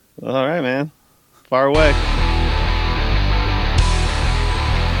All right, man. Far away.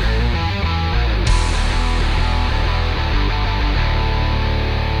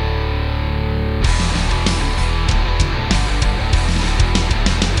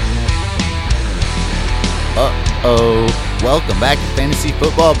 Uh-oh. Welcome back to Fantasy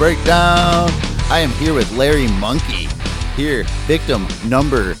Football Breakdown. I am here with Larry Monkey. Here, victim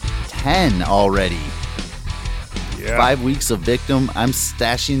number 10 already. Yeah. 5 weeks of victim. I'm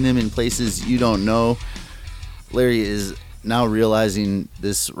stashing them in places you don't know. Larry is now realizing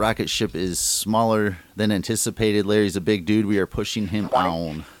this rocket ship is smaller than anticipated. Larry's a big dude. We are pushing him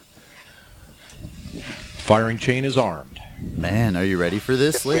down. Firing chain is armed. Man, are you ready for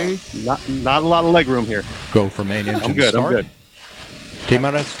this, Larry? Not a lot of leg room here. Go for main engine I'm good. start. I'm good.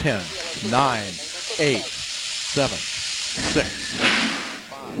 T-minus 10, 9, 8, 7, 6,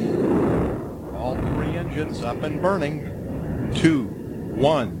 5. All three engines up and burning. 2,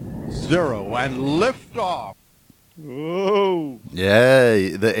 1, 0, and liftoff. Whoa.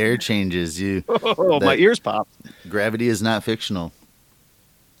 Yeah, the air changes. Oh, my ears popped. Gravity is not fictional.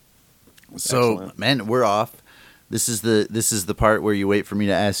 So, Excellent. man, we're off. This is the part where you wait for me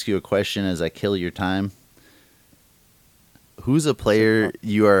to ask you a question as I kill your time. Who's a player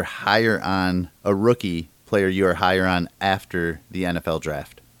you are higher on, a rookie player you are higher on after the NFL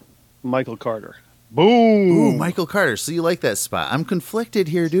draft? Michael Carter. Boom. Ooh, Michael Carter. So you like that spot. I'm conflicted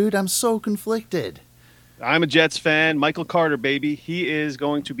here, dude. I'm so conflicted. I'm a Jets fan. Michael Carter, baby. He is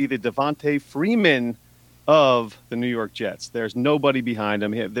going to be the Devontae Freeman of the New York Jets. There's nobody behind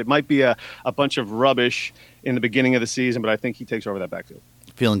him. There might be a bunch of rubbish in the beginning of the season, but I think he takes over that backfield.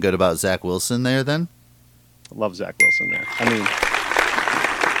 Feeling good about Zach Wilson there, then? I love Zach Wilson there. I mean,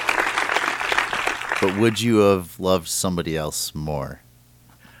 But would you have loved somebody else more?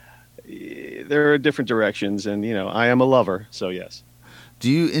 there are different directions, and, you know, I am a lover, so yes. Do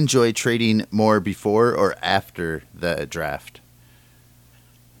you enjoy trading more before or after the draft?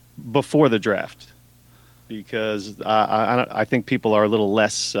 Before the draft, because I think people are a little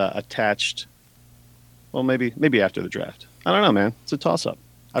less attached. Well, maybe after the draft. I don't know, man. It's a toss-up.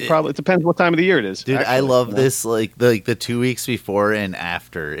 It depends what time of the year it is. Dude, actually, I love you know? this, like the 2 weeks before and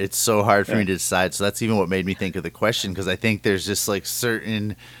after. It's so hard for Yeah. me to decide. So that's even what made me think of the question, because I think there's just like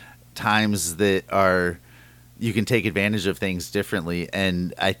certain times that are you can take advantage of things differently.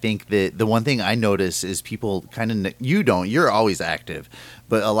 And I think that the one thing I notice is people kind of you're always active,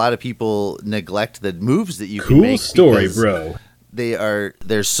 but a lot of people neglect the moves that you can Cool make. story, because bro.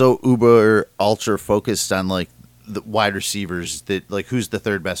 they're so uber ultra focused on like the wide receivers that like who's the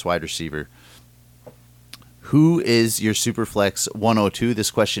third best wide receiver. Who is your Superflex 102?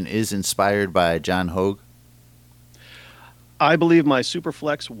 This question is inspired by John Hogue. I believe my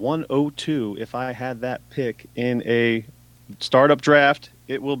Superflex 102, if I had that pick in a startup draft,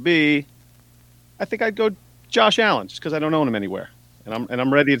 it will be, I think I'd go Josh Allen, just because I don't own him anywhere. And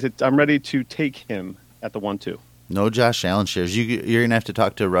I'm ready to take him at the 1-2. No Josh Allen shares. You're gonna have to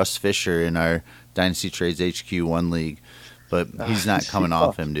talk to Russ Fisher in our Dynasty Trades HQ 1 league, but he's not coming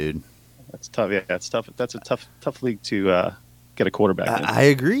off him, dude. That's tough. Yeah, that's tough. That's a tough league to get a quarterback in. I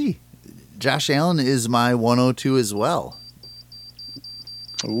agree. Josh Allen is my 102 as well.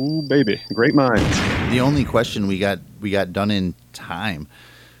 Ooh, baby, great minds. The only question we got done in time.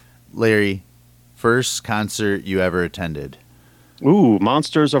 Larry, first concert you ever attended? Ooh,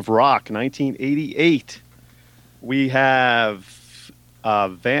 Monsters of Rock, 1988. We have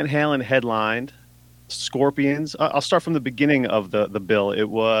Van Halen headlined, Scorpions. I'll start from the beginning of the bill. It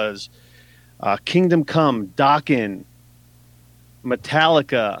was Kingdom Come, Dokken,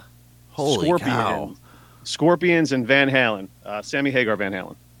 Metallica, Holy cow. Scorpions, and Van Halen. Sammy Hagar, Van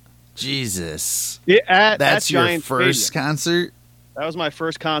Halen. Jesus. at That's your Giant first Stadium. concert? That was my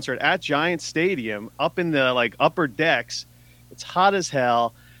first concert at Giant Stadium, up in the like upper decks. It's hot as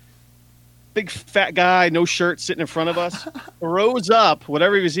hell. Big fat guy, no shirt, sitting in front of us, throws up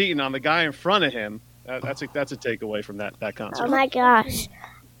whatever he was eating on the guy in front of him. That's a takeaway from that concert. Oh my gosh.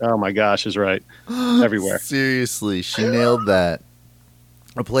 Oh my gosh, is right. Everywhere. Seriously, she nailed that.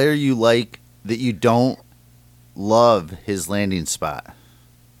 A player you like that you don't love his landing spot.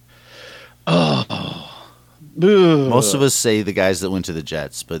 Most of us say the guys that went to the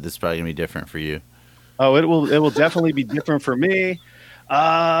Jets, but this is probably gonna be different for you. Oh, it will definitely be different for me.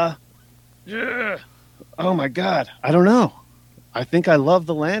 Yeah. Oh my God, I don't know. I think I love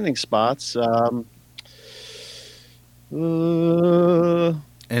the landing spots. And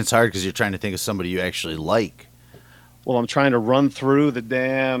it's hard because you're trying to think of somebody you actually like. Well, I'm trying to run through the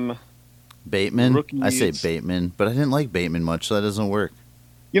damn Bateman? rookies. I say Bateman, but I didn't like Bateman much, so that doesn't work.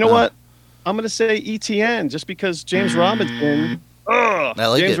 You know what? I'm going to say ETN just because James Robinson Ugh, I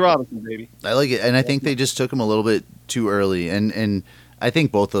like James it. Robinson, baby. I like it, and I think they just took him a little bit too early, and I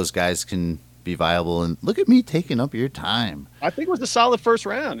think both those guys can be viable. And look at me taking up your time. I think it was a solid first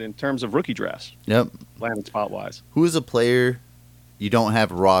round in terms of rookie drafts, Yep. landing spot wise. Who is a player you don't have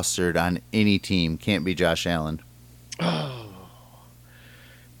rostered on any team? Can't be Josh Allen.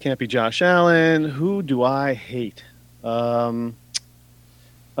 Can't be Josh Allen. Who do I hate? Oh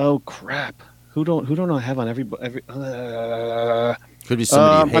crap! Who don't I have on every? Could be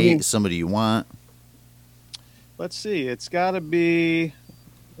somebody you hate, I mean- somebody you want. Let's see. It's got to be.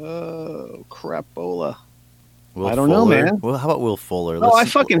 Crapola. Will I don't know, Fuller? man. Well, how about Will Fuller? Oh, I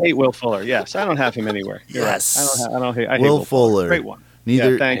fucking hate Will Fuller. Yes, I don't have him anywhere. You're Yes. right. I don't hate. I hate Will Fuller. Great one.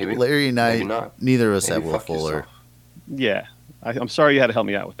 Neither Yeah, thank you. Larry and Maybe I, not. neither of us Maybe have Will fuck Fuller. yourself. Yeah, I'm sorry you had to help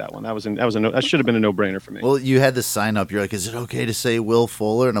me out with that one. That should have been a no-brainer for me. Well, you had the sign up. You're like, is it okay to say Will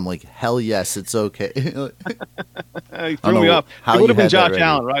Fuller? And I'm like, hell yes, it's okay. You I threw don't me know off. how It you would have been had that Josh ready.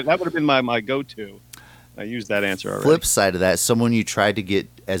 Allen, right? That would have been my go-to. I used that answer already. Flip side of that, someone you try to get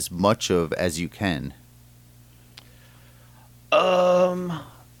as much of as you can. I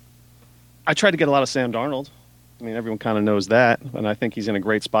tried to get a lot of Sam Darnold. I mean, everyone kind of knows that, and I think he's in a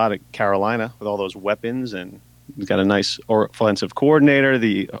great spot at Carolina with all those weapons, and he's got a nice offensive coordinator,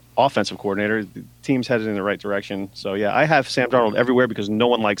 the offensive coordinator. The team's headed in the right direction. So yeah, I have Sam Darnold everywhere because no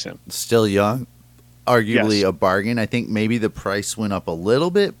one likes him. Still young, arguably Yes. a bargain. I think maybe the price went up a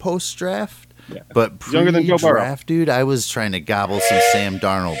little bit post draft. Yeah. But He's younger than Joe Burrow. pre-draft, dude, I was trying to gobble some Sam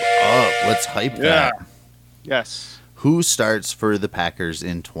Darnold up. Let's hype that. Yes. Who starts for the Packers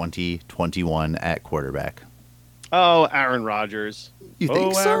in 2021 at quarterback? Oh, Aaron Rodgers. You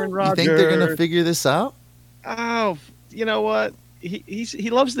think so? Aaron You think they're going to Rodgers. figure this out? Oh, you know what? He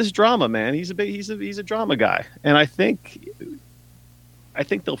loves this drama, man. He's a drama guy, and I think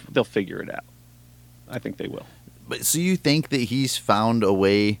they'll figure it out. I think they will. But so you think that he's found a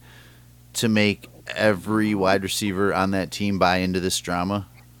way to make every wide receiver on that team buy into this drama?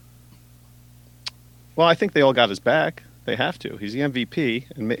 Well, I think they all got his back. They have to. He's the MVP,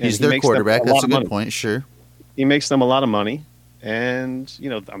 and He's he their makes them quarterback. a That's lot a of good money. point. Sure. He makes them a lot of money, and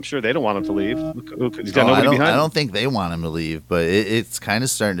I'm sure they don't want him to leave. He's got Oh, nobody I behind him. don't think they want him to leave, but it's kind of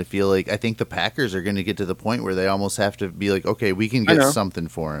starting to feel like I think the Packers are going to get to the point where they almost have to be like, okay, we can I get know. something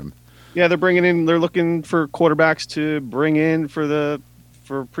for him. Yeah, they're looking for quarterbacks to bring in for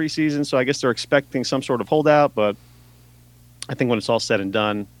preseason. So I guess they're expecting some sort of holdout. But I think when it's all said and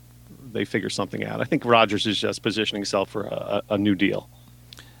done, they figure something out. I think Rodgers is just positioning himself for a new deal.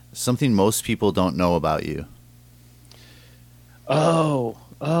 Something most people don't know about you. Oh,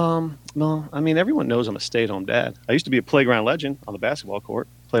 well, I mean, everyone knows I'm a stay-at-home dad. I used to be a playground legend on the basketball court.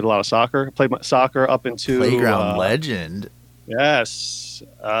 Played a lot of soccer. Played soccer up into Playground legend. Yes.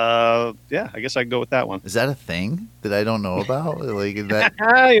 Yeah, I guess I can go with that one. Is that a thing that I don't know about? Like is that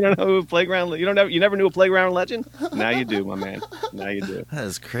You don't know who playground? You never knew a playground legend? Now you do, my man. Now you do. that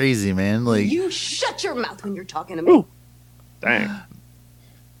is crazy, man. Like You shut your mouth when you're talking to me. Ooh. Dang.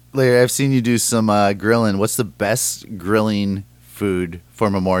 Larry, I've seen you do some grilling. What's the best grilling food for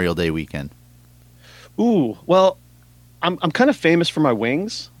Memorial Day weekend? Ooh. Well, I'm kind of famous for my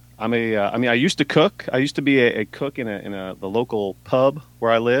wings. I used to cook. I used to be a cook in the local pub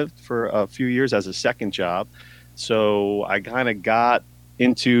where I lived for a few years as a second job. So I kind of got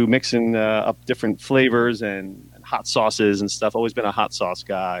into mixing up different flavors and hot sauces and stuff. Always been a hot sauce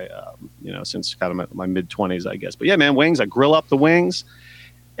guy, since kind of my mid 20s, I guess. But yeah, man, wings. I grill up the wings,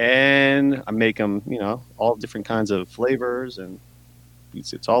 and I make them, all different kinds of flavors, and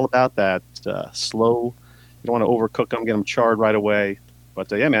it's all about that slow. You don't want to overcook them, get them charred right away. But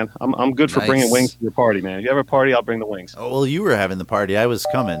yeah, man, I'm good for Nice. bringing wings to your party, man. If you have a party, I'll bring the wings. Oh, well, you were having the party. I was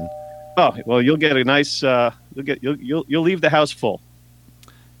coming. Oh, well, you'll get a nice. You'll leave the house full.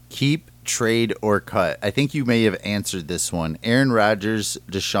 Keep, trade, or cut. I think you may have answered this one. Aaron Rodgers,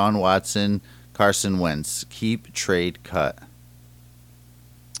 Deshaun Watson, Carson Wentz. Keep, trade, cut.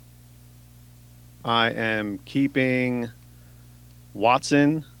 I am keeping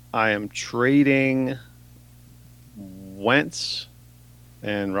Watson. I am trading Wentz,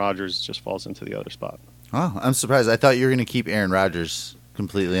 and Rodgers just falls into the other spot. Oh, I'm surprised. I thought you were going to keep Aaron Rodgers,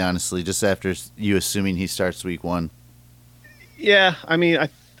 completely honestly, just after you assuming he starts week 1. Yeah, I mean,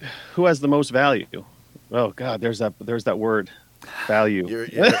 who has the most value? Oh God, there's that word, value. You're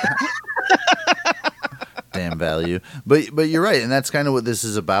damn value. But you're right, and that's kind of what this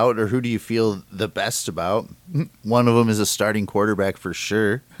is about. Or who do you feel the best about? One of them is a starting quarterback for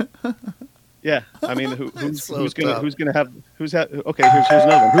sure. Yeah, I mean, who's so gonna tough. Okay, here's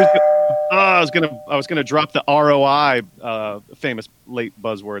another one. I was gonna drop the ROI, famous late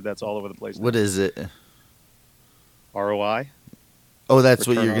buzzword that's all over the place. now. What is it? ROI? Oh, that's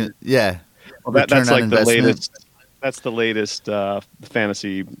what Return you're on- gonna. Yeah. Well, that's Return on like the investment. latest. That's the latest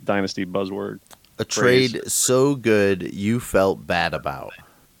fantasy dynasty buzzword. A phrase. trade so good you felt bad about.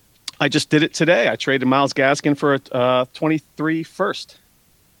 I just did it today. I traded Miles Gaskin for a 23 first.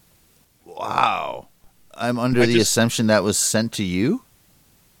 Wow. I'm under I the just- assumption that was sent to you.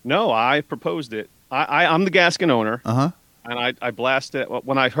 No, I proposed it. I'm the Gaskin owner, Uh huh. and I blasted it.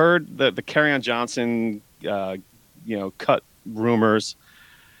 When I heard the Kerryon Johnson, cut rumors,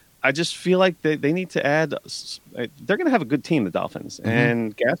 I just feel like they need to add. They're going to have a good team, the Dolphins,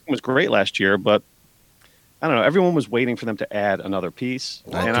 and Gaskin was great last year, but I don't know. Everyone was waiting for them to add another piece,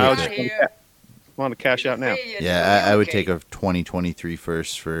 I'd and I take was want to cash out now. Yeah, I would take a 2023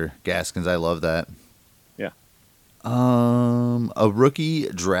 first for Gaskins. I love that. Yeah. A rookie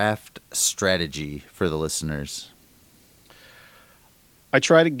draft strategy for the listeners. I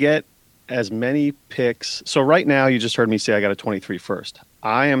try to get as many picks. So right now, you just heard me say I got a 23 first.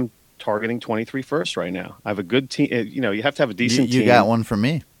 I am targeting 23 first right now. I have a good team. You have to have a decent You team. got one from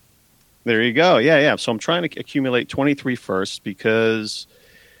me. There you go. Yeah. So I'm trying to accumulate 23 firsts because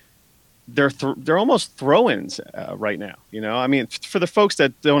they're almost throw-ins right now. I mean, for the folks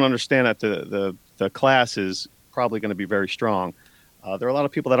that don't understand that the class is probably going to be very strong. There are a lot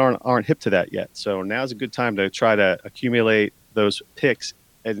of people that aren't hip to that yet. So now's a good time to try to accumulate those picks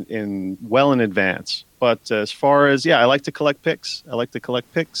in advance. But as far as I like to collect picks.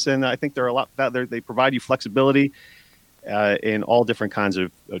 And I think there are a lot that they provide you flexibility in all different kinds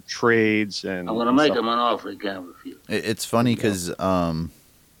of trades. And I'm going to make him an offer he can't refuse. It's funny because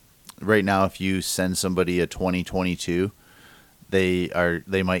right now, if you send somebody a 2022,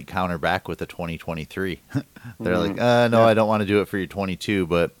 they might counter back with a 2023. They're like, no, I don't want to do it for your 22,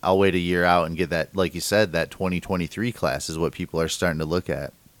 but I'll wait a year out and get that. Like you said, that 2023 class is what people are starting to look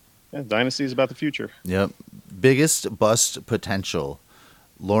at. Yeah, Dynasty is about the future. Yep. Biggest bust potential: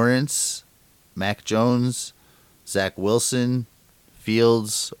 Lawrence, Mac Jones, Zach Wilson,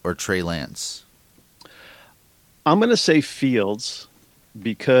 Fields, or Trey Lance. I'm going to say Fields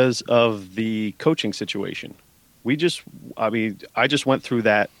because of the coaching situation. I just went through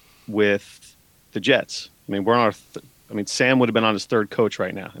that with the Jets. I mean, we're on Sam would have been on his third coach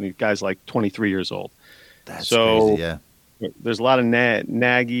right now, and the guy's like 23 years old. That's So- crazy. Yeah. There's a lot of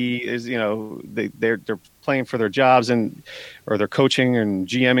Nagy is they're playing for their jobs or they're coaching and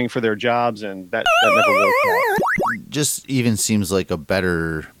GMing for their jobs, and that never worked out. Just even seems like a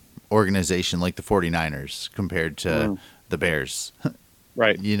better organization, like the 49ers compared to the Bears.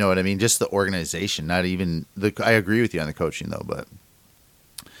 Right. You know what I mean? Just the organization, not even I agree with you on the coaching though, but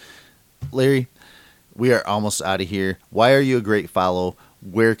Larry, we are almost out of here. Why are you a great follow?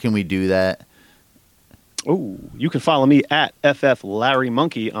 Where can we do that? Oh, you can follow me at FF Larry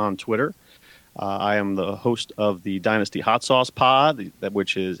Monkey on Twitter. I am the host of the Dynasty Hot Sauce Pod,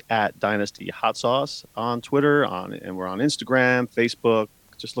 which is at Dynasty Hot Sauce on Twitter, and we're on Instagram, Facebook.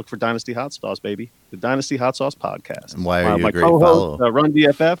 Just look for Dynasty Hot Sauce, baby. The Dynasty Hot Sauce Podcast. And why are you my a great co-host, follow? Run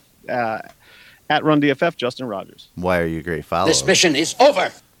DFF, at Run DFF, Justin Rogers. Why are you a great follow? This mission is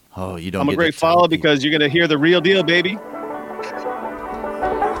over. Oh, you don't. I'm a get great to tell follow people. because you're going to hear the real deal, baby.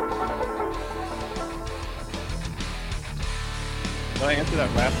 Did I answer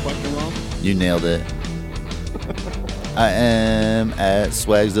that last question wrong? You nailed it. I am at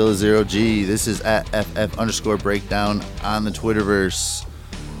Swagzilla0G. This is at FF_breakdown on the Twitterverse.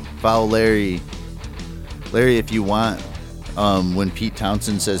 Follow Larry. Larry, if you want, when Pete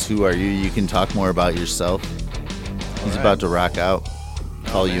Townsend says, "Who are you?" you can talk more about yourself. He's about to rock out.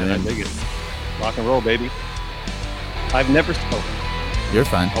 Call you Man, I in. dig it. Rock and roll, baby. I've never spoken. You're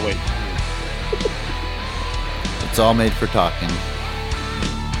fine. Oh, wait. It's all made for talking.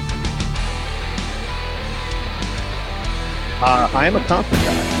 I am a confident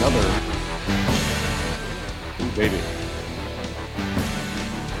guy. Another. Ooh, baby.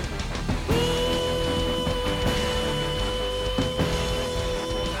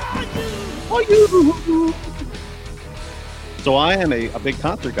 So I am a big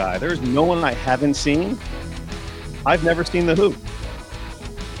concert guy. There's no one I haven't seen. I've never seen The Who.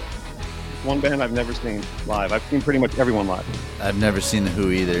 One band I've never seen live. I've seen pretty much everyone live. I've never seen The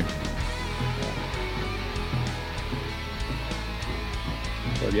Who either.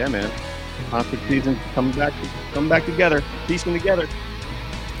 So yeah, man. Concert season coming back together, piecing together.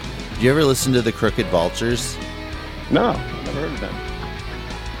 Do you ever listen to the Crooked Vultures? No, I've never heard of them.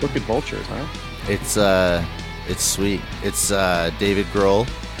 Crooked Vultures, huh? It's sweet. It's David Grohl,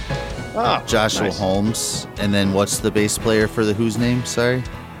 Ah, Joshua nice. Holmes, and then what's the bass player for The Who's name? Sorry,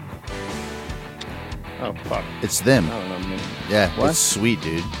 Oh fuck. it's them. I don't know, man. Yeah, What? it's sweet,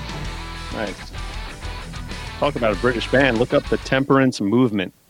 dude. Nice. Talk about a British band. Look up the Temperance Movement.